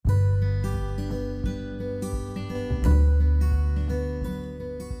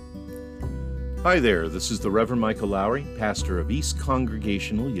Hi there, this is the Reverend Michael Lowry, pastor of East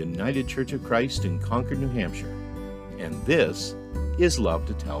Congregational United Church of Christ in Concord, New Hampshire, and this is Love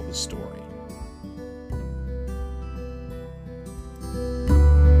to Tell the Story.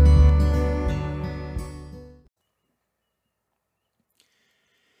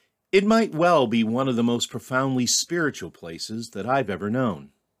 It might well be one of the most profoundly spiritual places that I've ever known.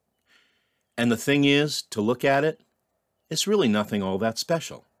 And the thing is, to look at it, it's really nothing all that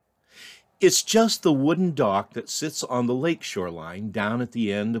special. It's just the wooden dock that sits on the lake shoreline down at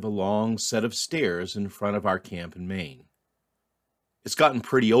the end of a long set of stairs in front of our camp in Maine. It's gotten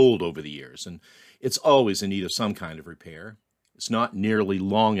pretty old over the years, and it's always in need of some kind of repair. It's not nearly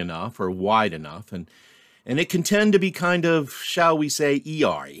long enough or wide enough, and it can tend to be kind of, shall we say,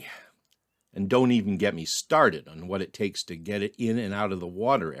 ER-y. And don't even get me started on what it takes to get it in and out of the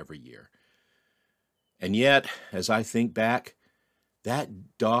water every year. And yet, as I think back,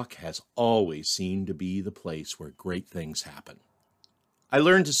 that dock has always seemed to be the place where great things happen. I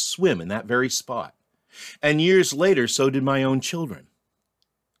learned to swim in that very spot, and years later, so did my own children.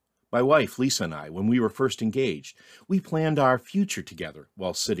 My wife, Lisa, and I, when we were first engaged, we planned our future together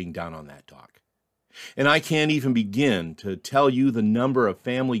while sitting down on that dock. And I can't even begin to tell you the number of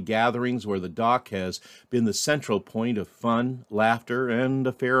family gatherings where the dock has been the central point of fun, laughter, and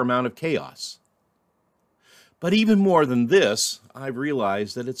a fair amount of chaos. But even more than this, I've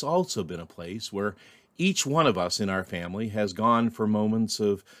realized that it's also been a place where each one of us in our family has gone for moments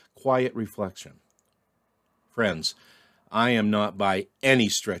of quiet reflection. Friends, I am not by any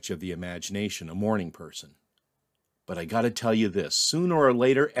stretch of the imagination a morning person. But I got to tell you this, sooner or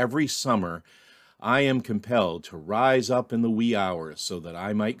later every summer, I am compelled to rise up in the wee hours so that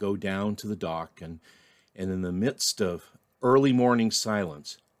I might go down to the dock and in the midst of early morning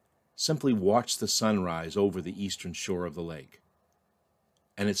silence, simply watch the sunrise over the eastern shore of the lake.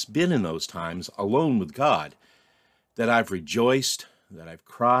 And it's been in those times, alone with God, that I've rejoiced, that I've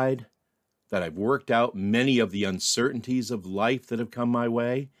cried, that I've worked out many of the uncertainties of life that have come my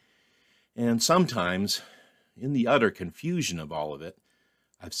way, and sometimes, in the utter confusion of all of it,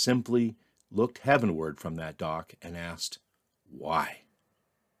 I've simply looked heavenward from that dock and asked, why?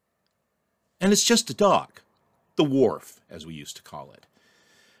 And it's just a dock, the wharf, as we used to call it.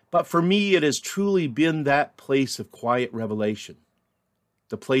 But for me, it has truly been that place of quiet revelation,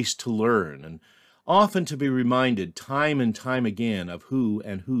 the place to learn, and often to be reminded time and time again of who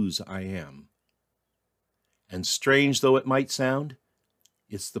and whose I am. And strange though it might sound,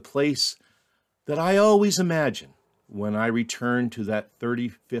 it's the place that I always imagine when I return to that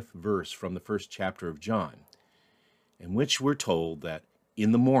 35th verse from the first chapter of John, in which we're told that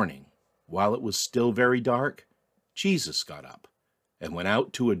in the morning, while it was still very dark, Jesus got up and went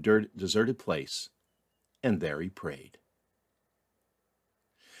out to a deserted place, and there he prayed.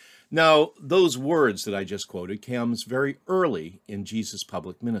 Now, those words that I just quoted comes very early in Jesus'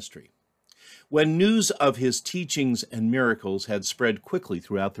 public ministry, when news of his teachings and miracles had spread quickly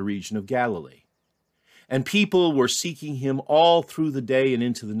throughout the region of Galilee, and people were seeking him all through the day and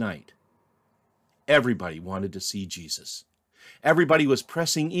into the night. Everybody wanted to see Jesus. Everybody was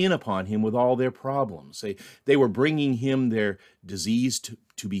pressing in upon him with all their problems. They were bringing him their disease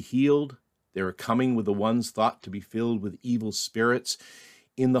to be healed. They were coming with the ones thought to be filled with evil spirits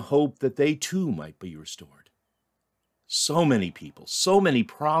in the hope that they too might be restored. So many people, so many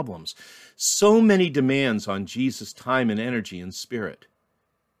problems, so many demands on Jesus' time and energy and spirit.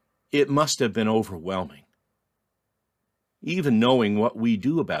 It must have been overwhelming. Even knowing what we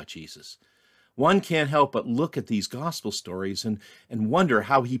do about Jesus, one can't help but look at these gospel stories and wonder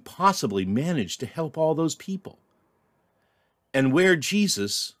how he possibly managed to help all those people. And where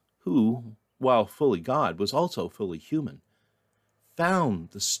Jesus, who, while fully God, was also fully human, found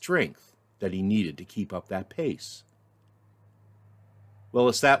the strength that he needed to keep up that pace. Well,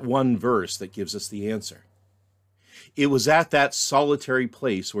 it's that one verse that gives us the answer. It was at that solitary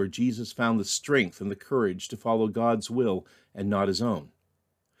place where Jesus found the strength and the courage to follow God's will and not his own,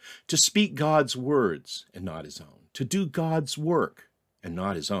 to speak God's words and not his own, to do God's work and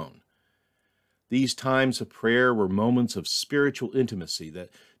not his own. These times of prayer were moments of spiritual intimacy that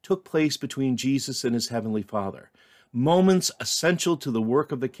took place between Jesus and his heavenly Father, moments essential to the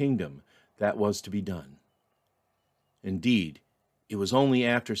work of the kingdom that was to be done. Indeed, it was only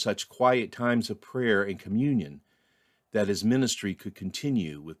after such quiet times of prayer and communion that his ministry could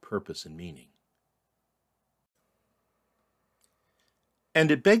continue with purpose and meaning. And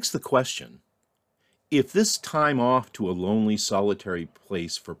it begs the question, if this time off to a lonely, solitary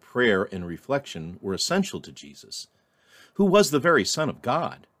place for prayer and reflection were essential to Jesus, who was the very Son of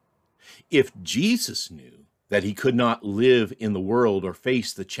God, if Jesus knew that he could not live in the world or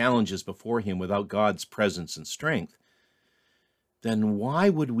face the challenges before him without God's presence and strength, then why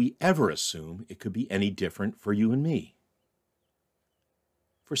would we ever assume it could be any different for you and me?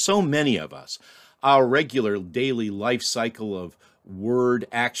 For so many of us, our regular daily life cycle of word,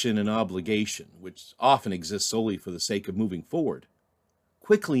 action, and obligation, which often exists solely for the sake of moving forward,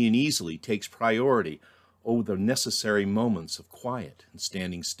 quickly and easily takes priority over the necessary moments of quiet and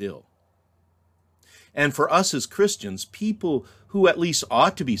standing still. And for us as Christians, people who at least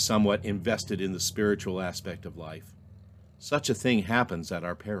ought to be somewhat invested in the spiritual aspect of life, such a thing happens at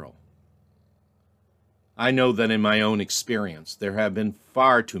our peril. I know that in my own experience, there have been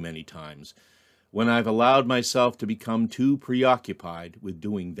far too many times when I've allowed myself to become too preoccupied with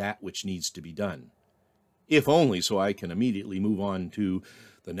doing that which needs to be done, if only so I can immediately move on to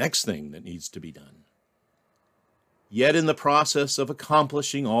the next thing that needs to be done. Yet in the process of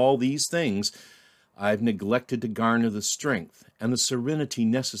accomplishing all these things, I've neglected to garner the strength and the serenity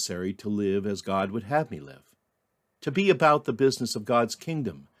necessary to live as God would have me live, to be about the business of God's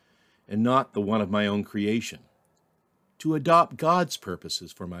kingdom and not the one of my own creation, to adopt God's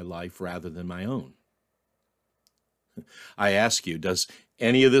purposes for my life rather than my own. I ask you, does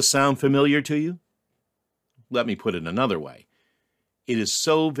any of this sound familiar to you? Let me put it another way. It is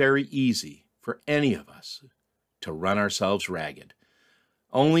so very easy for any of us to run ourselves ragged,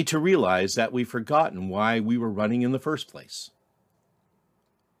 only to realize that we've forgotten why we were running in the first place.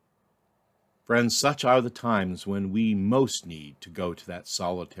 Friends, such are the times when we most need to go to that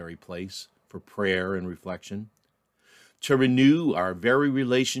solitary place for prayer and reflection, to renew our very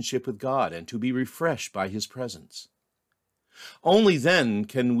relationship with God and to be refreshed by His presence. Only then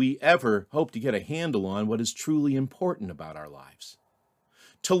can we ever hope to get a handle on what is truly important about our lives,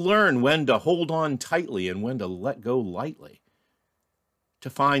 to learn when to hold on tightly and when to let go lightly, to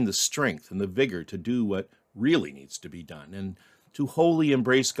find the strength and the vigor to do what really needs to be done, and to wholly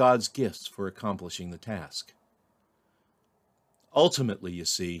embrace God's gifts for accomplishing the task. Ultimately, you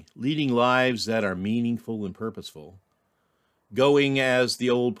see, leading lives that are meaningful and purposeful, going, as the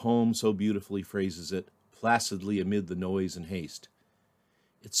old poem so beautifully phrases it, placidly amid the noise and haste.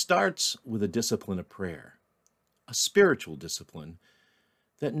 It starts with a discipline of prayer, a spiritual discipline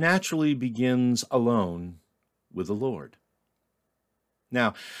that naturally begins alone with the Lord.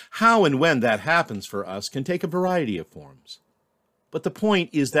 Now, how and when that happens for us can take a variety of forms. But the point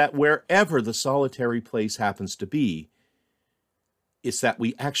is that wherever the solitary place happens to be, it's that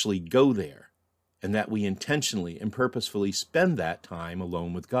we actually go there and that we intentionally and purposefully spend that time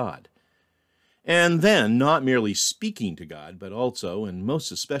alone with God. And then not merely speaking to God, but also, and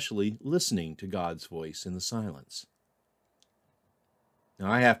most especially, listening to God's voice in the silence.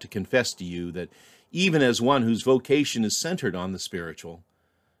 Now, I have to confess to you that even as one whose vocation is centered on the spiritual,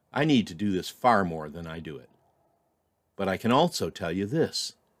 I need to do this far more than I do it. But I can also tell you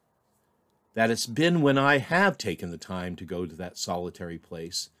this, that it's been when I have taken the time to go to that solitary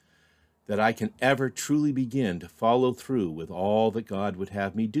place that I can ever truly begin to follow through with all that God would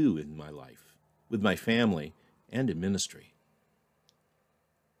have me do in my life, with my family, and in ministry.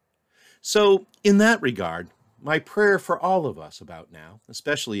 So, in that regard, my prayer for all of us about now,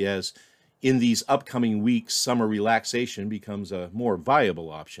 especially as in these upcoming weeks summer relaxation becomes a more viable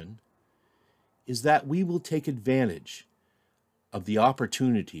option, is that we will take advantage of the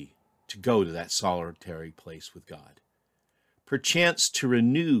opportunity to go to that solitary place with God, perchance to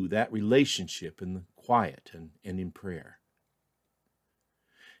renew that relationship in the quiet and in prayer.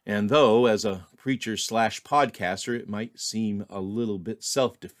 And though, as a preacher/podcaster, it might seem a little bit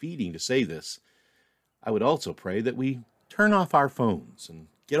self-defeating to say this, I would also pray that we turn off our phones and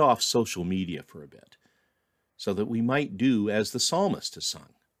get off social media for a bit, so that we might do as the psalmist has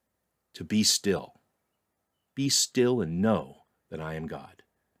sung, to be still. Be still and know that I am God.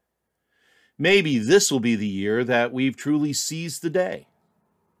 Maybe this will be the year that we've truly seized the day,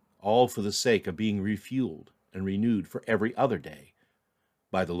 all for the sake of being refueled and renewed for every other day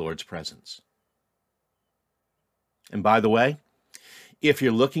by the Lord's presence. And by the way, if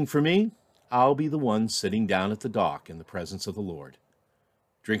you're looking for me, I'll be the one sitting down at the dock in the presence of the Lord,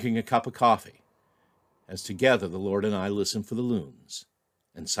 drinking a cup of coffee, as together the Lord and I listen for the loons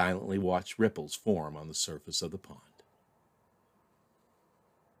and silently watch ripples form on the surface of the pond.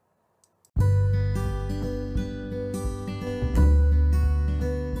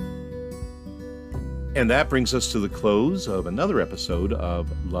 And that brings us to the close of another episode of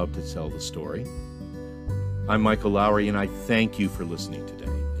Love to Tell the Story. I'm Michael Lowry, and I thank you for listening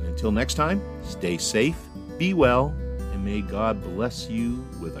today. And until next time, stay safe, be well, and may God bless you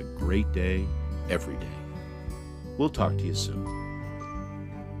with a great day every day. We'll talk to you soon.